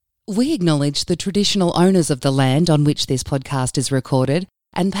We acknowledge the traditional owners of the land on which this podcast is recorded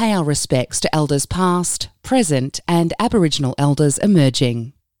and pay our respects to elders past, present and Aboriginal elders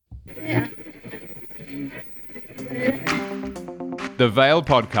emerging. The Vale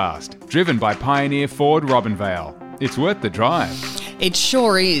Podcast, driven by Pioneer Ford Robinvale. It's worth the drive. It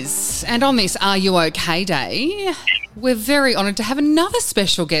sure is. And on this Are You OK Day, we're very honoured to have another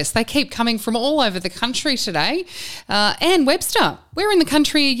special guest. They keep coming from all over the country today. Anne Webster, where in the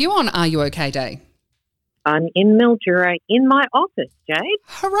country are you on Are You OK Day? I'm in Mildura in my office, Jade.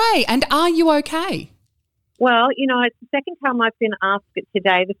 Hooray. And are you okay? Well, you know, it's the second time I've been asked it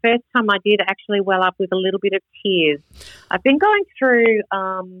today. The first time I did actually well up with a little bit of tears. I've been going through,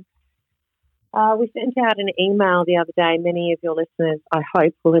 we sent out an email the other day. Many of your listeners, I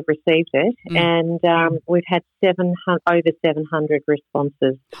hope, will have received it. And we've had over 700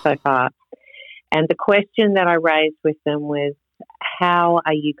 responses so far. And the question that I raised with them was, how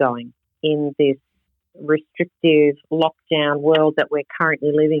are you going in this restrictive lockdown world that we're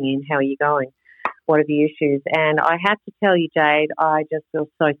currently living in? How are you going? What are the issues? And I have to tell you, Jade, I just feel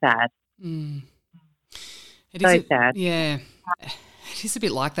so sad. Sad. Yeah. It is a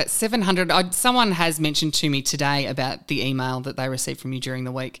bit like that. 700. Someone has mentioned to me today about the email that they received from you during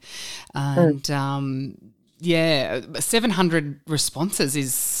the week. And, 700 responses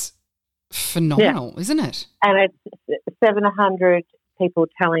is phenomenal, isn't it? And it's 700 people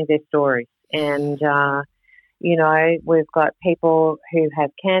telling their stories. And, you know, we've got people who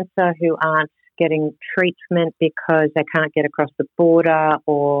have cancer who aren't getting treatment because they can't get across the border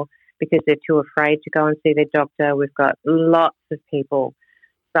or because they're too afraid to go and see their doctor. We've got lots of people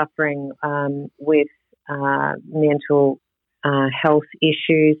suffering with mental health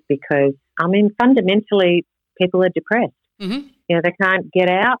issues because, I mean, fundamentally, people are depressed. Mm-hmm. You know, they can't get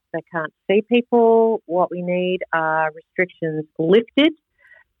out, they can't see people. What we need are restrictions lifted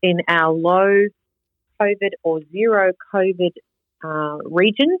in our low COVID or zero COVID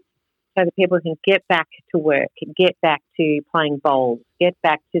regions so that people can get back to work, get back to playing bowls, get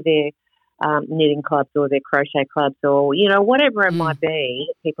back to their knitting clubs or their crochet clubs or, you know, whatever it might be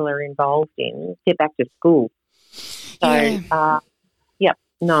that people are involved in, get back to school. So,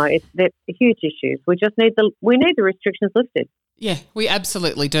 they're huge issues. We just need the restrictions lifted. Yeah, we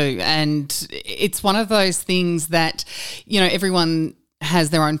absolutely do. And it's one of those things that, you know, everyone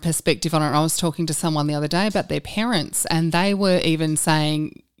has their own perspective on it. I was talking to someone the other day about their parents and they were even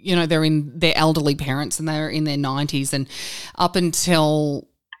saying, you know, they're elderly parents and they're in their 90s and up until,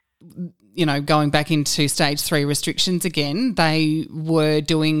 you know, going back into stage 3 restrictions again, they were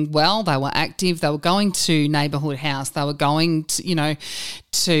doing well, they were active, they were going to neighbourhood house, they were going to, you know,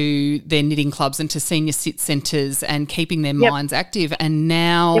 to their knitting clubs and to senior sit centres and keeping their minds active. And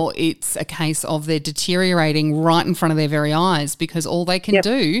now it's a case of they're deteriorating right in front of their very eyes because all they can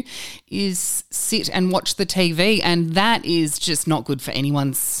do is sit and watch the TV, and that is just not good for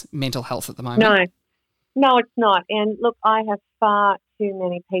anyone's mental health at the moment. No, it's not. And look, I have far too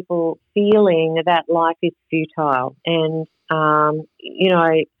many people feeling that life is futile. And, you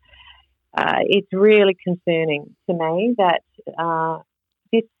know, it's really concerning to me that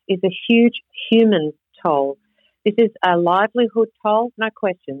this is a huge human toll. This is a livelihood toll, no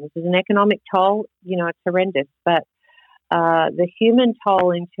question. This is an economic toll. You know, it's horrendous. But the human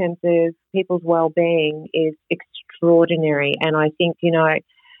toll in terms of people's well-being is extraordinary. And I think, you know,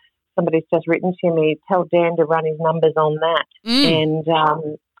 somebody's just written to me, tell Dan to run his numbers on that. And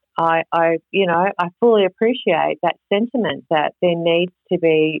I fully appreciate that sentiment that there needs to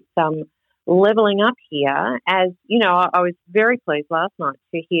be some levelling up here. As, you know, I was very pleased last night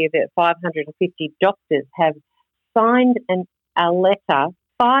to hear that 550 doctors have signed a letter,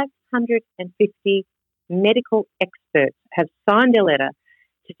 550 medical experts have signed a letter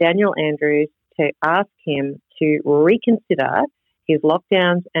to Daniel Andrews to ask him to reconsider his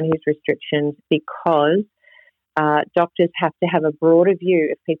lockdowns and his restrictions because doctors have to have a broader view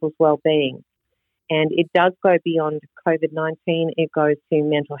of people's well-being. And it does go beyond COVID-19. It goes to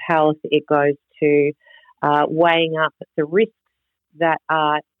mental health. It goes to weighing up the risks that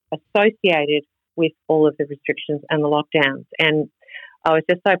are associated with all of the restrictions and the lockdowns. And I was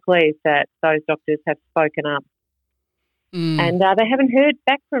just so pleased that those doctors have spoken up. And they haven't heard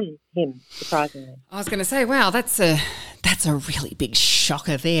back from him, surprisingly. I was going to say, wow, that's a really big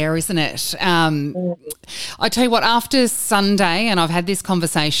shocker there, isn't it? I tell you what, after Sunday, and I've had this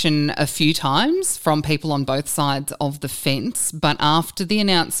conversation a few times from people on both sides of the fence, but after the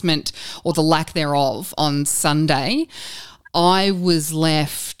announcement or the lack thereof on Sunday, I was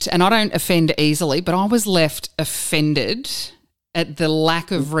left, and I don't offend easily, but I was left offended at the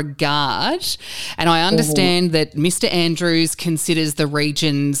lack of regard. And I understand that Mr. Andrews considers the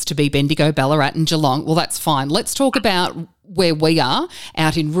regions to be Bendigo, Ballarat and Geelong. Well, that's fine. Let's talk about where we are,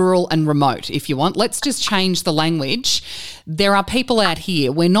 out in rural and remote, if you want. Let's just change the language. There are people out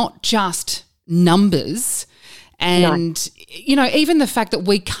here. We're not just numbers. And, you know, even the fact that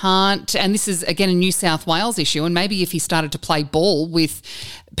we can't, and this is, again, a New South Wales issue, and maybe if he started to play ball with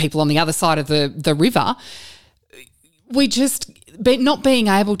people on the other side of the river, we just not being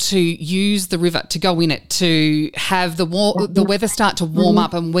able to use the river, to go in it, to have the weather start to warm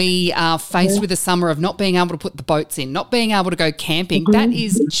up, and we are faced with a summer of not being able to put the boats in, not being able to go camping. That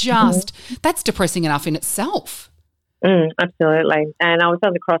is just, that's depressing enough in itself. Absolutely. And I was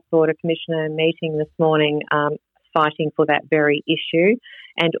on the Cross-Border Commissioner meeting this morning, fighting for that very issue,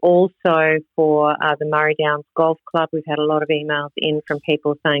 and also for the Murray Downs Golf Club. We've had a lot of emails in from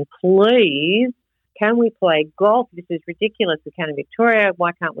people saying, please, can we play golf? This is ridiculous. We can in Victoria.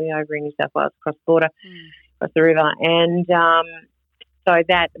 Why can't we over in New South Wales, cross-border, across the river? And so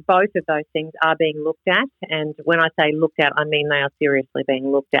that both of those things are being looked at. And when I say looked at, I mean they are seriously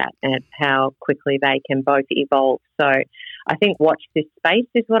being looked at how quickly they can both evolve. So I think watch this space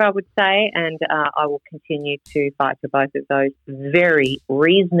is what I would say, and I will continue to fight for both of those very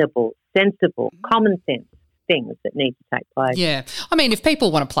reasonable, sensible, common sense things that need to take place. Yeah. I mean, if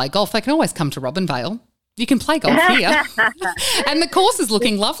people want to play golf, they can always come to Robinvale. You can play golf here. And the course is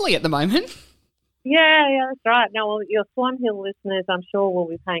looking lovely at the moment. Yeah, that's right. No, well, your Swan Hill listeners, I'm sure, will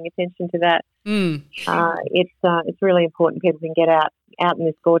be paying attention to that. It's really important people can get out in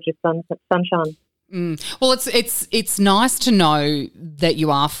this gorgeous sunshine. Well, it's nice to know that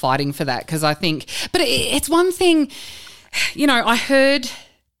you are fighting for that, because I think, but it's one thing, you know, I heard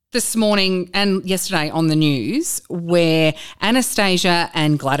this morning and yesterday on the news where Anastasia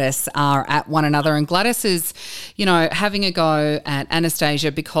and Gladys are at one another, and Gladys is, you know, having a go at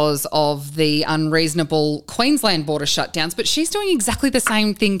Anastasia because of the unreasonable Queensland border shutdowns, but she's doing exactly the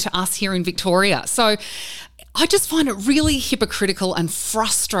same thing to us here in Victoria. So I just find it really hypocritical and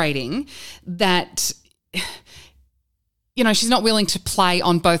frustrating that, you know, she's not willing to play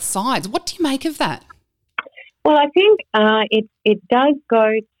on both sides. What do you make of that? Well, I think it does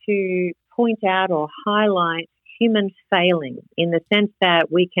go to point out or highlight human failing, in the sense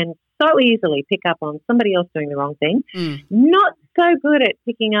that we can so easily pick up on somebody else doing the wrong thing, not so good at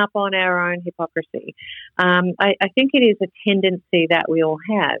picking up on our own hypocrisy. I think it is a tendency that we all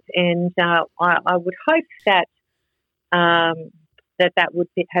have, and I would hope that that would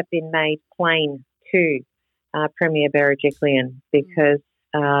have been made plain to Premier Berejiklian, because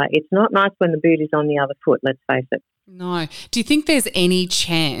it's not nice when the boot is on the other foot, let's face it. No. Do you think there's any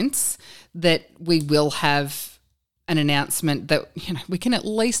chance that we will have an announcement that, you know, we can at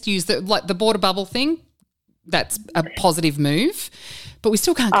least use like the border bubble thing? That's a positive move, but we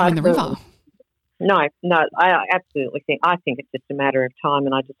still can't go in the river. No, I absolutely think it's just a matter of time,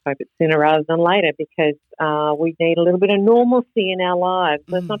 and I just hope it's sooner rather than later, because we need a little bit of normalcy in our lives.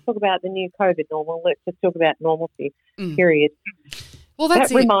 Let's not talk about the new COVID normal. Let's just talk about normalcy, period. Well, that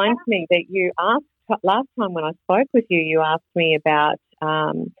reminds me that you asked last time when I spoke with you, you asked me about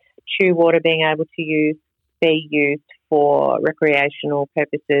Chew water being able to be used for recreational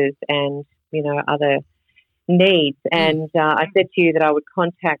purposes and, you know, other needs. And I said to you that I would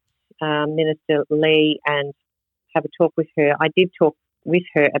contact Minister Lee and have a talk with her. I did talk with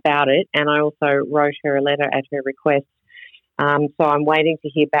her about it, and I also wrote her a letter at her request. So I'm waiting to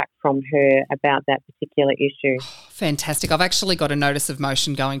hear back from her about that particular issue. Fantastic. I've actually got a notice of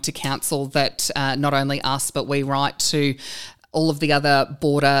motion going to council that not only us, but we write to all of the other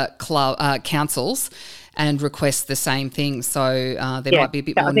border councils and request the same thing. So there might be a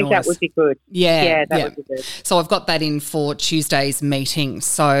bit more noise. I think that would be good. Yeah, that would be good. So I've got that in for Tuesday's meeting.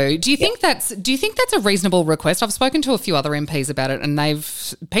 So do you think that's a reasonable request? I've spoken to a few other MPs about it, and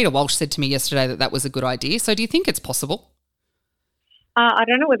Peter Walsh said to me yesterday that was a good idea. So do you think it's possible? I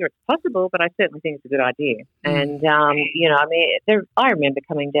don't know whether it's possible, but I certainly think it's a good idea. And, you know, I mean, I remember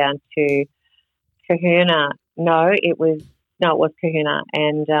coming down to Kahuna. It was Kahuna,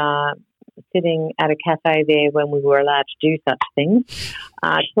 and sitting at a cafe there when we were allowed to do such things,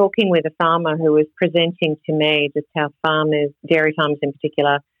 talking with a farmer who was presenting to me just how dairy farmers in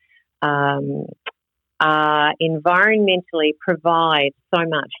particular, environmentally provide so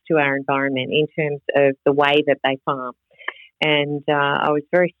much to our environment in terms of the way that they farm. And I was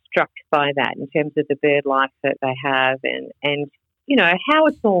very struck by that in terms of the bird life that they have and you know, how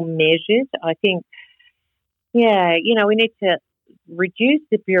it's all measured. I think, you know, we need to reduce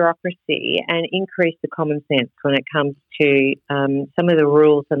the bureaucracy and increase the common sense when it comes to some of the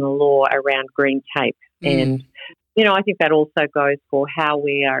rules and the law around green tape and I think that also goes for how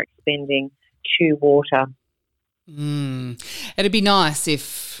we are expending chew water. It'd be nice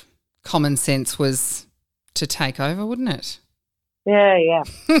if common sense was to take over, wouldn't it? Yeah,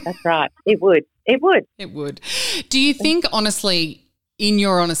 that's right. It would. It would. Do you think, honestly, in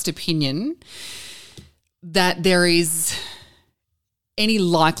your honest opinion, that there is any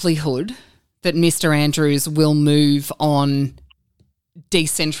likelihood that Mr. Andrews will move on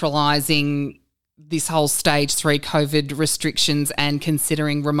decentralising this whole stage 3 COVID restrictions and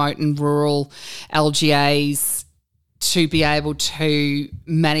considering remote and rural LGAs to be able to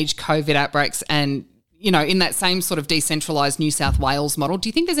manage COVID outbreaks and, in that same sort of decentralised New South Wales model? Do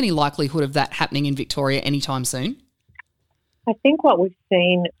you think there's any likelihood of that happening in Victoria anytime soon? I think what we've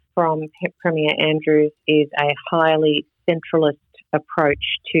seen from Premier Andrews is a highly centralist approach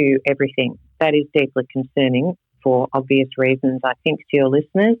to everything. That is deeply concerning for obvious reasons, I think, to your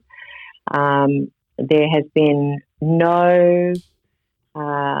listeners. There has been no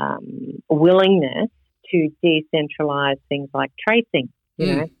willingness to decentralise things like tracing.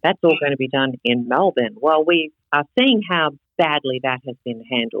 That's all going to be done in Melbourne. Well, we are seeing how badly that has been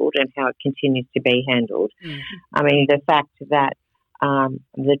handled and how it continues to be handled. I mean, the fact that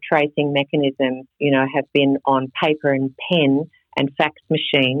the tracing mechanisms, have been on paper and pen and fax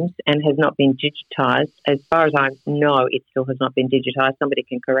machines and has not been digitised. As far as I know, it still has not been digitised. Somebody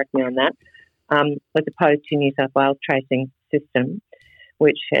can correct me on that. As opposed to New South Wales tracing system,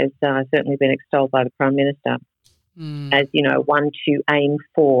 which has certainly been extolled by the Prime Minister as, one to aim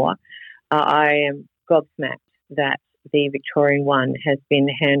for. I am gobsmacked that the Victorian one has been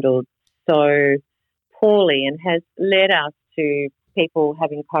handled so poorly and has led us to people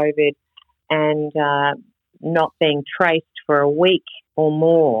having COVID and not being traced for a week or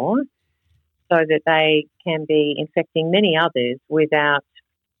more so that they can be infecting many others without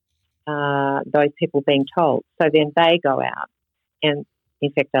those people being told. So then they go out and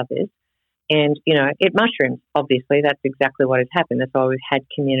infect others. And, it mushrooms, obviously. That's exactly what has happened. That's why we've had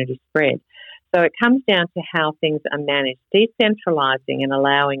community spread. So it comes down to how things are managed, decentralising and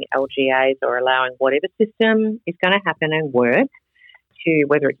allowing LGAs or allowing whatever system is going to happen and work to,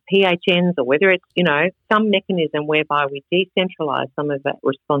 whether it's PHNs or whether it's, some mechanism whereby we decentralise some of that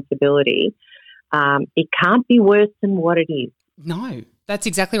responsibility. It can't be worse than what it is. No, that's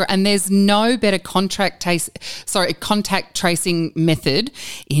exactly right. And there's no better contact tracing method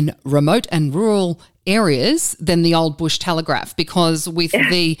in remote and rural areas than the old bush telegraph, because with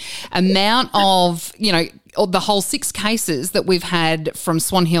the amount of, the whole 6 cases that we've had from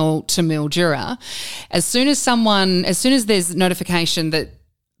Swan Hill to Mildura, as soon as there's notification that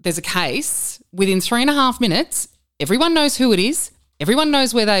there's a case, within 3.5 minutes, everyone knows who it is, everyone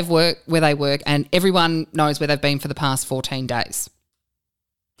knows where they work, and everyone knows where they've been for the past 14 days.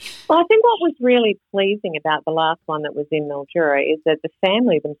 Well, I think what was really pleasing about the last one that was in Mildura is that the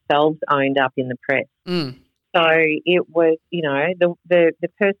family themselves owned up in the press. So it was, the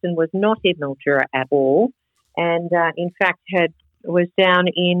person was not in Mildura at all, and in fact was down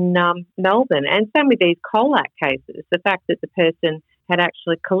in Melbourne. And same with these Colac cases, the fact that the person had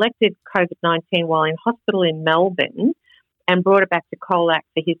actually collected COVID-19 while in hospital in Melbourne and brought it back to Colac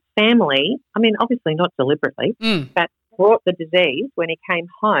for his family. I mean, obviously not deliberately, but brought the disease when he came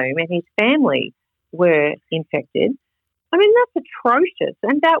home and his family were infected. I mean, that's atrocious.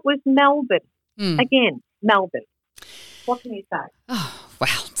 And that was Melbourne. Again, Melbourne. What can you say? Oh, wow.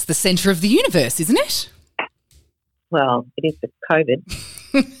 It's the centre of the universe, isn't it? Well, it is for COVID.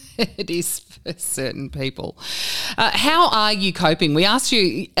 It is for certain people. How are you coping? We asked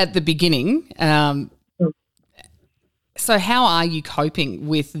you at the beginning, so how are you coping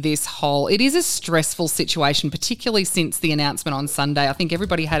with this whole – it is a stressful situation, particularly since the announcement on Sunday. I think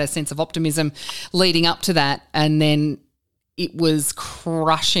everybody had a sense of optimism leading up to that, and then it was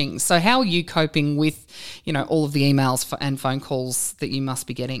crushing. So how are you coping with, all of the emails and phone calls that you must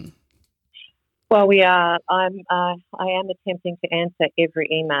be getting? Well, we are. I am attempting to answer every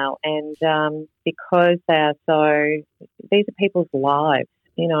email, and because they are these are people's lives.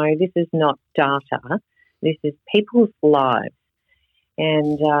 This is not data. This is people's lives,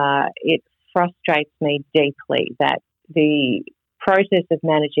 and it frustrates me deeply that the process of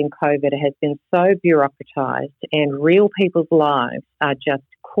managing COVID has been so bureaucratised, and real people's lives are just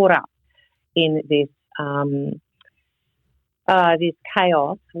caught up in this this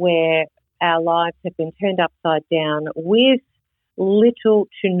chaos where our lives have been turned upside down with little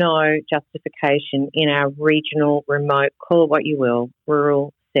to no justification in our regional, remote, call it what you will,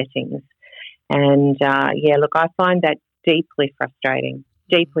 rural settings. And, I find that deeply frustrating.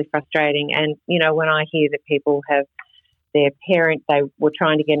 And, when I hear that people have their parent, they were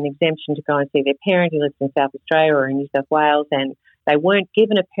trying to get an exemption to go and see their parent who lives in South Australia or in New South Wales, and they weren't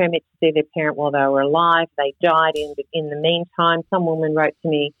given a permit to see their parent while they were alive. They died in the meantime. Some woman wrote to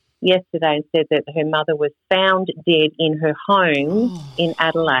me yesterday and said that her mother was found dead in her home in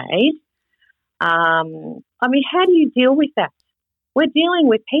Adelaide. I mean, how do you deal with that? We're dealing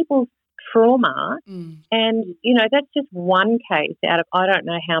with people's trauma, and, you know, that's just one case out of I don't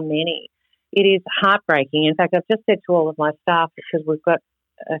know how many. It is heartbreaking. In fact, I've just said to all of my staff, because we've got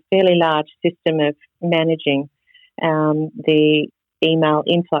a fairly large system of managing the email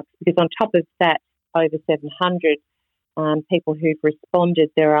influx, because on top of that, over 700 people who've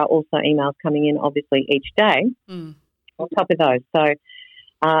responded, there are also emails coming in, obviously, each day on top of those. So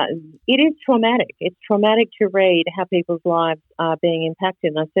it is traumatic. It's traumatic to read how people's lives are being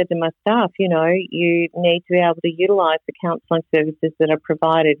impacted. And I said to my staff, you know, you need to be able to utilise the counselling services that are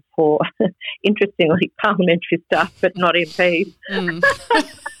provided for, interestingly, parliamentary staff, but not MPs.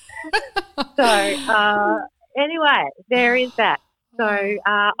 So anyway, there is that. So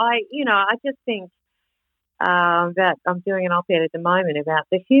I just think that I'm doing an op-ed at the moment about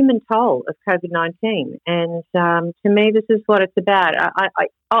the human toll of COVID-19, and to me, this is what it's about.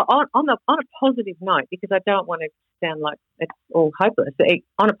 On a positive note, because I don't want to sound like it's all hopeless.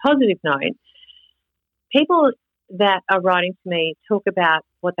 On a positive note, people that are writing to me talk about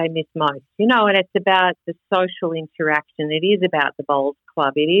what they miss most, you know, and it's about the social interaction. It is about the bowls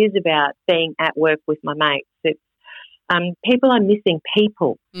club. It is about being at work with my mates. It's people are missing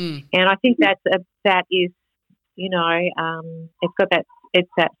people, and I think that is, you know, it's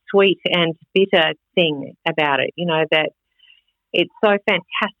that sweet and bitter thing about it, you know, that it's so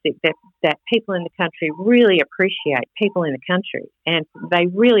fantastic that people in the country really appreciate people in the country, and they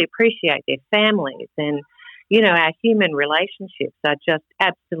really appreciate their families, and, you know, our human relationships are just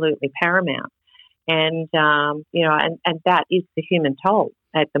absolutely paramount, and you know, and that is the human toll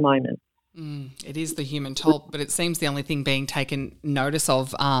at the moment. It is the human toll, but it seems the only thing being taken notice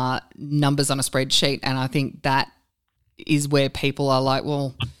of are numbers on a spreadsheet, and I think that is where people are like,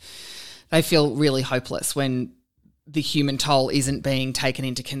 well, they feel really hopeless when the human toll isn't being taken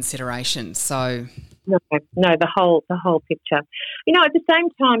into consideration. So no, the whole picture. You know, at the same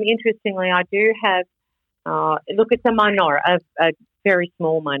time, interestingly, I do have look, it's a very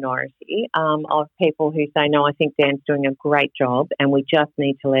small minority of people who say, no, I think Dan's doing a great job and we just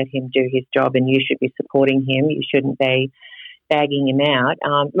need to let him do his job, and you should be supporting him. You shouldn't be bagging him out.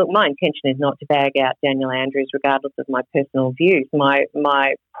 Look, my intention is not to bag out Daniel Andrews regardless of my personal views. My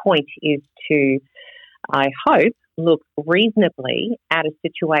point is to, I hope, look reasonably at a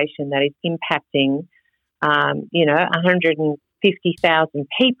situation that is impacting, 150,000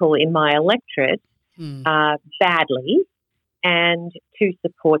 people in my electorate badly, and to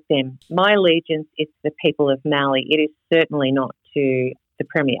support them. My allegiance is to the people of Mallee. It is certainly not to the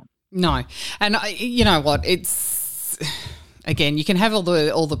Premier. No. And you know what? It's, again, you can have all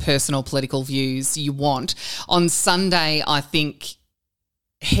the personal political views you want. On Sunday, I think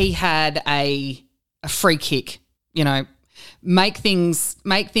he had a free kick, you know, make things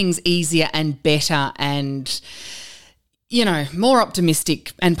easier and better and, you know, more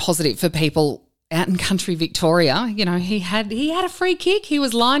optimistic and positive for people out in country Victoria. You know, he had a free kick. He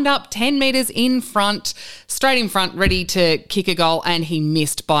was lined up 10 metres in front, straight in front, ready to kick a goal, and he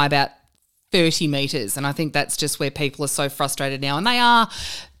missed by about 30 metres. And I think that's just where people are so frustrated now. And they are,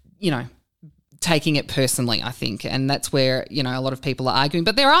 you know, taking it personally, I think. And that's where, you know, a lot of people are arguing.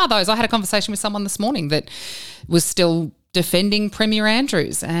 But there are those. I had a conversation with someone this morning that was still defending Premier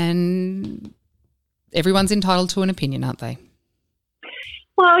Andrews, and everyone's entitled to an opinion, aren't they?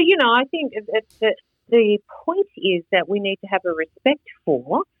 Well, you know, I think the point is that we need to have a respect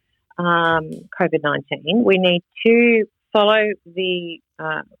for COVID-19. We need to follow the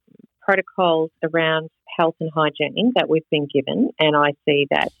protocols around health and hygiene that we've been given, and I see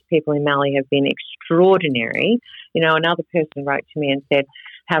that people in Mallee have been extraordinary. You know, another person wrote to me and said,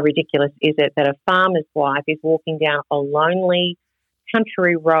 how ridiculous is it that a farmer's wife is walking down a lonely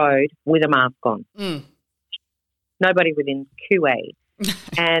country road with a mask on? Nobody within QA.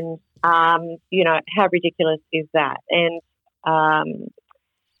 And, you know, how ridiculous is that? And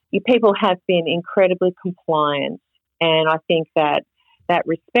you people have been incredibly compliant, and I think that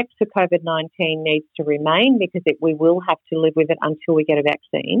respect for COVID-19 needs to remain, because we will have to live with it until we get a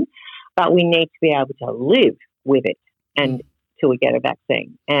vaccine, but we need to be able to live with it until we get a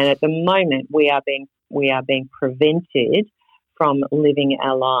vaccine. And at the moment, we are being prevented from living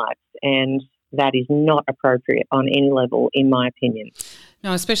our lives, and that is not appropriate on any level, in my opinion.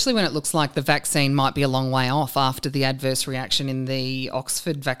 No, especially when it looks like the vaccine might be a long way off after the adverse reaction in the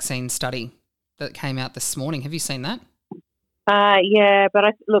Oxford vaccine study that came out this morning. Have you seen that? Yeah,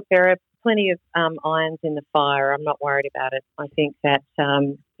 but look, there are plenty of irons in the fire. I'm not worried about it. I think that,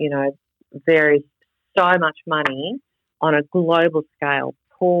 there is so much money on a global scale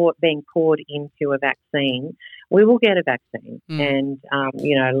being poured into a vaccine. We will get a vaccine. And,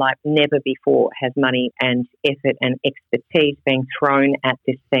 like never before has money and effort and expertise being thrown at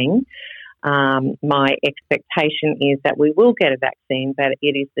this thing. My expectation is that we will get a vaccine, but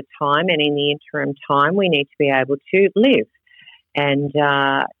it is the time, and in the interim time, we need to be able to live. And, there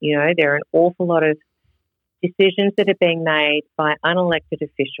are an awful lot of decisions that are being made by unelected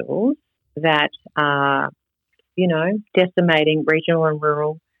officials that are, decimating regional and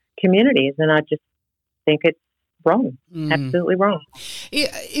rural communities. And I just think it's wrong, absolutely wrong.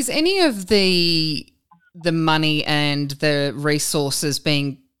 Is any of the money and the resources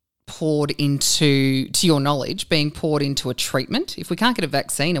being poured into, to your knowledge, being poured into a treatment? If we can't get a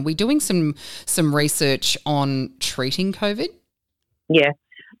vaccine, are we doing some research on treating COVID? Yeah,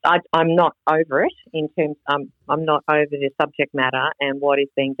 I'm not over it in terms. I'm not over the subject matter and what is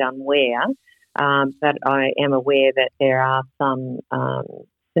being done where, but I am aware that there are some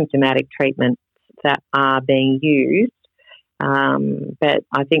symptomatic treatments that are being used, but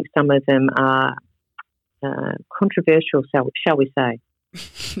I think some of them are controversial. Shall we say?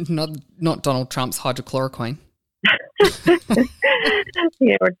 Not Donald Trump's hydrochloroquine.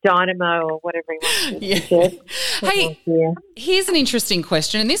 Yeah, or Dynamo or whatever he wants. Yeah. Hey, here's an interesting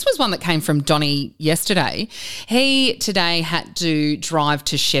question, and this was one that came from Donny yesterday. He today had to drive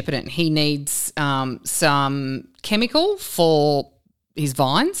to Shepparton. He needs some chemical for his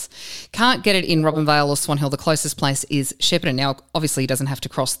vines. Can't get it in Robinvale or Swan Hill. The closest place is Shepparton. Now, obviously, he doesn't have to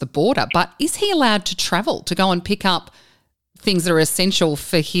cross the border, but is he allowed to travel to go and pick up things that are essential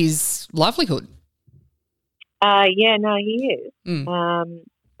for his livelihood? He is.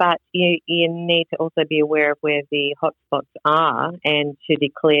 But you need to also be aware of where the hotspots are and to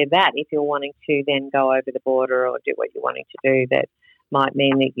declare that if you're wanting to then go over the border or do what you're wanting to do, that might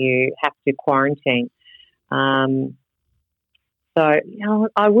mean that you have to quarantine. I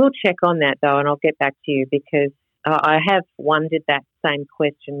will check on that though, and I'll get back to you because I have wondered that same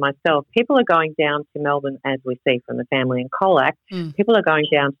question myself. People are going down to Melbourne, as we see from the family in Colac. People are going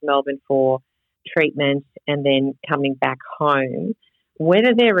down to Melbourne for treatment and then coming back home.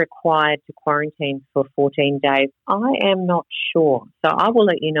 Whether they're required to quarantine for 14 days, I am not sure. So I will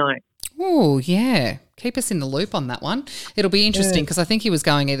let you know. Oh, yeah. Keep us in the loop on that one. It'll be interesting because I think he was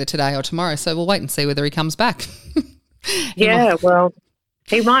going either today or tomorrow, so we'll wait and see whether he comes back. Well,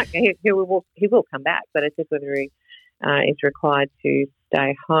 he might. He will come back, but it's just whether he is required to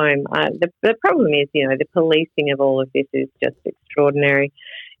stay home. The problem is, the policing of all of this is just extraordinary.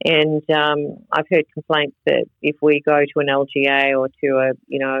 And I've heard complaints that if we go to an LGA or to a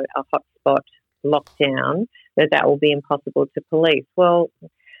hotspot lockdown, that will be impossible to police. Well,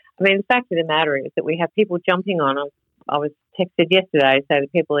 I mean, the fact of the matter is that we have people jumping on. I was texted yesterday, so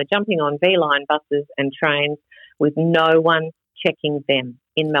that people are jumping on V-Line buses and trains with no one checking them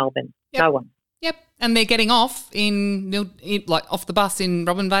in Melbourne. Yep. No one. Yep, and they're getting off off the bus in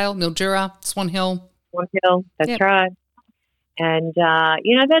Robinvale, Mildura, Swan Hill. Swan Hill, that's right. And,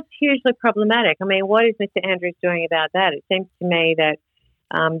 that's hugely problematic. I mean, what is Mr. Andrews doing about that? It seems to me that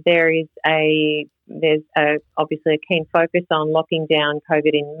there's obviously a keen focus on locking down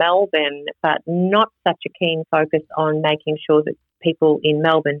COVID in Melbourne, but not such a keen focus on making sure that people in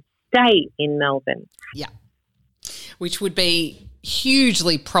Melbourne stay in Melbourne. Yeah, which would be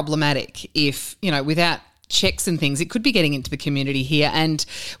hugely problematic if, without checks and things, it could be getting into the community here. And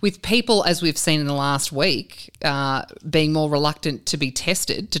with people, as we've seen in the last week, being more reluctant to be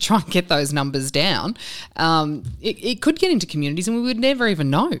tested to try and get those numbers down, it could get into communities and we would never even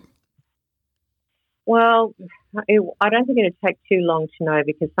know. Well, I don't think it would take too long to know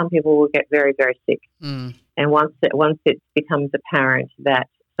because some people will get very, very sick. And once it becomes apparent that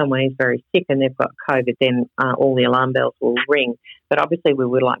someone is very sick and they've got COVID, then all the alarm bells will ring. But obviously we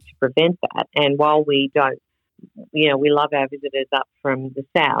would like to prevent that. And while we don't, we love our visitors up from the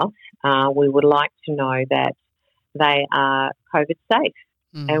south, we would like to know that they are COVID safe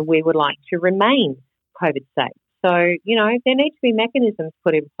and we would like to remain COVID safe. So, there need to be mechanisms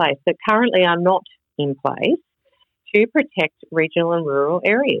put in place that currently are not in place to protect regional and rural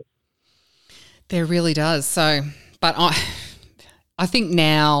areas. There really does. So, but I think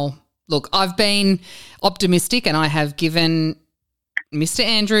now, look, I've been optimistic and I have given Mr.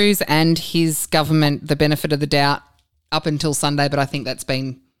 Andrews and his government the benefit of the doubt up until Sunday, but I think that's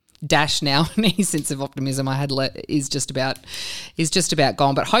been dashed now. Any sense of optimism I had is just about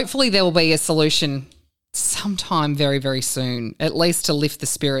gone. But hopefully there will be a solution sometime very, very soon, at least to lift the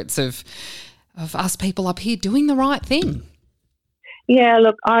spirits of us people up here doing the right thing. Yeah,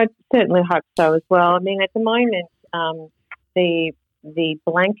 look, I certainly hope so as well. I mean, at the moment, the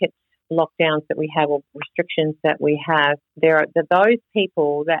blanket lockdowns that we have or restrictions that we have, there are those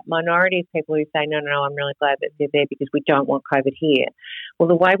people, that minority of people who say, no, I'm really glad that they're there because we don't want COVID here. Well,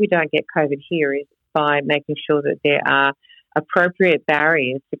 the way we don't get COVID here is by making sure that there are appropriate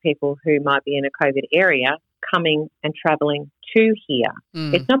barriers to people who might be in a COVID area coming and travelling to here.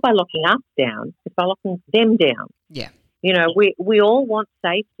 It's not by locking us down, it's by locking them down. Yeah. You know, we all want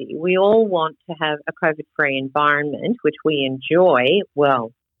safety. We all want to have a COVID-free environment, which we enjoy.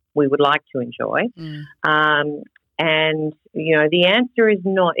 Well, we would like to enjoy. And, you know, the answer is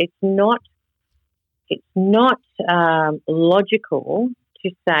it's not logical to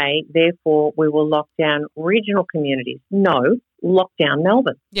say, therefore, we will lock down regional communities. No, lock down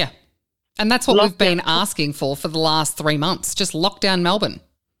Melbourne. Yeah. And that's what we've been asking for the last 3 months, just lock down Melbourne.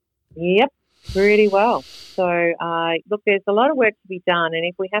 Yep. Really well. So, look, there's a lot of work to be done, and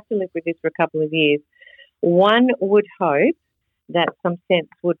if we have to live with this for a couple of years, one would hope that some sense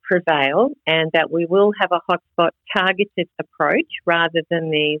would prevail and that we will have a hotspot targeted approach rather than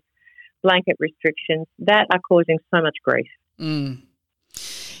these blanket restrictions that are causing so much grief.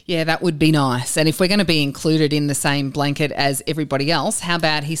 Yeah, that would be nice. And if we're going to be included in the same blanket as everybody else, how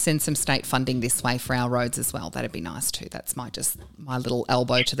about he sends some state funding this way for our roads as well? That'd be nice too. That's my little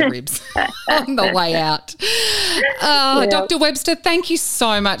elbow to the ribs on the way out. Yeah. Dr Webster, thank you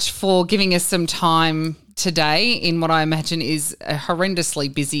so much for giving us some time today in what I imagine is a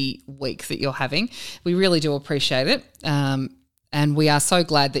horrendously busy week that you're having. We really do appreciate it. And we are so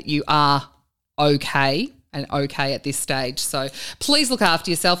glad that you are okay at this stage. So please look after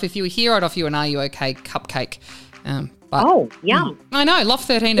yourself. If you were here, I'd offer you an Are You OK cupcake. Yum. I know. Loft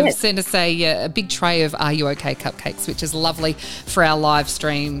 13 have sent us a big tray of Are You OK cupcakes, which is lovely for our live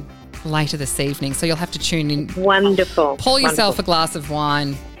stream later this evening. So you'll have to tune in. Wonderful. Pour yourself a glass of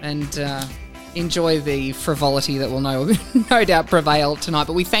wine and enjoy the frivolity that will no doubt prevail tonight.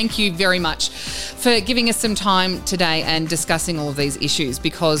 But we thank you very much for giving us some time today and discussing all of these issues,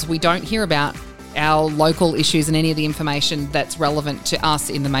 because we don't hear about our local issues and any of the information that's relevant to us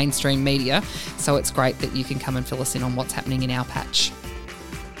in the mainstream media. So it's great that you can come and fill us in on what's happening in our patch.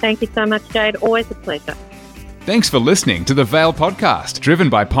 Thank you so much, Jade. Always a pleasure. Thanks for listening to the Vale podcast, driven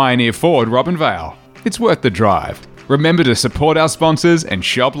by Pioneer Ford Robinvale. It's worth the drive. Remember to support our sponsors and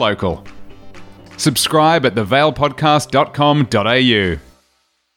shop local. Subscribe at thevalepodcast.com.au.